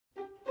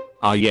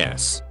Ah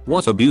yes,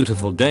 what a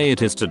beautiful day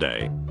it is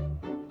today.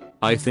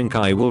 I think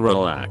I will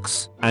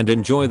relax and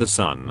enjoy the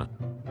sun.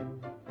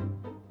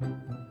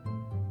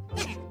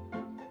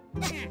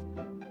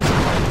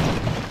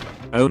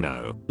 Oh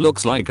no,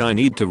 looks like I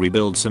need to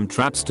rebuild some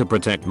traps to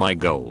protect my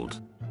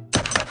gold.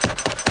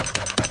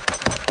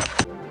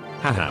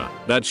 Haha,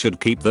 that should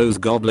keep those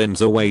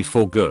goblins away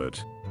for good.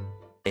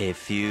 A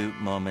few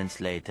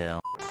moments later.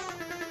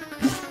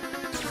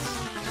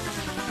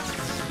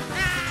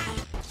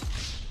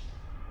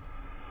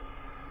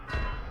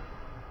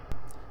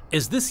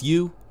 Is this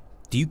you?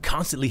 Do you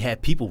constantly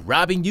have people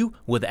robbing you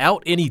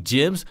without any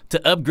gems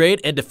to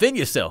upgrade and defend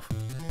yourself?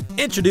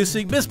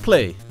 Introducing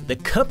Mistplay, the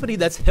company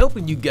that's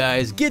helping you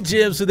guys get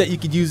gems so that you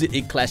can use it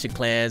in Clash of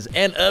Clans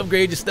and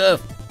upgrade your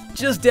stuff.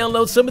 Just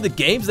download some of the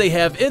games they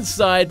have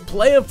inside,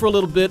 play them for a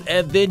little bit,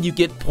 and then you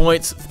get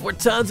points for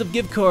tons of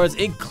gift cards,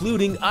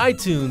 including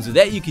iTunes,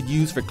 that you could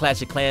use for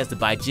Clash of Clans to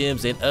buy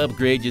gems and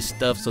upgrade your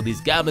stuff so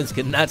these goblins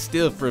cannot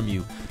steal from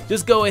you.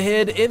 Just go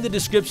ahead, in the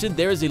description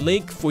there is a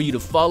link for you to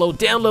follow.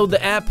 Download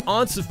the app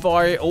on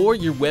Safari or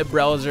your web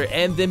browser,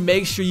 and then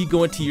make sure you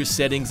go into your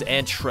settings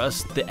and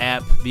trust the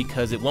app,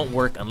 because it won't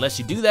work unless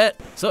you do that.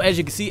 So as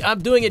you can see, I'm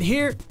doing it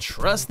here.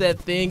 Trust that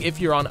thing. If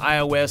you're on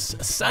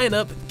iOS, sign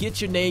up, get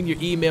your name, your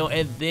email,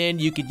 and then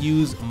you could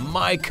use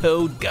my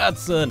code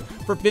Godson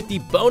for 50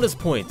 bonus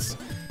points.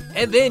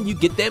 And then you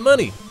get that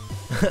money.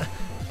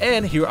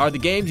 And here are the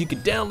games you can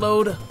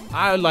download.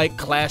 I like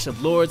Clash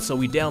of Lords, so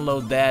we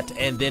download that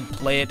and then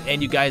play it.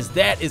 And you guys,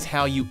 that is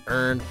how you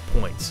earn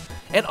points.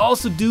 And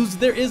also, dudes,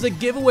 there is a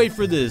giveaway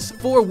for this.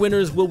 4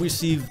 winners will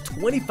receive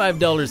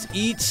 $25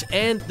 each,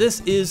 and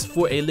this is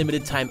for a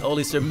limited time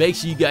only, so make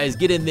sure you guys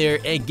get in there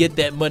and get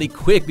that money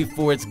quick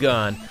before it's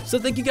gone. So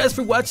thank you guys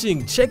for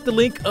watching. Check the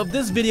link of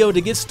this video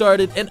to get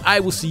started, and I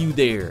will see you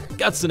there.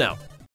 Godson out.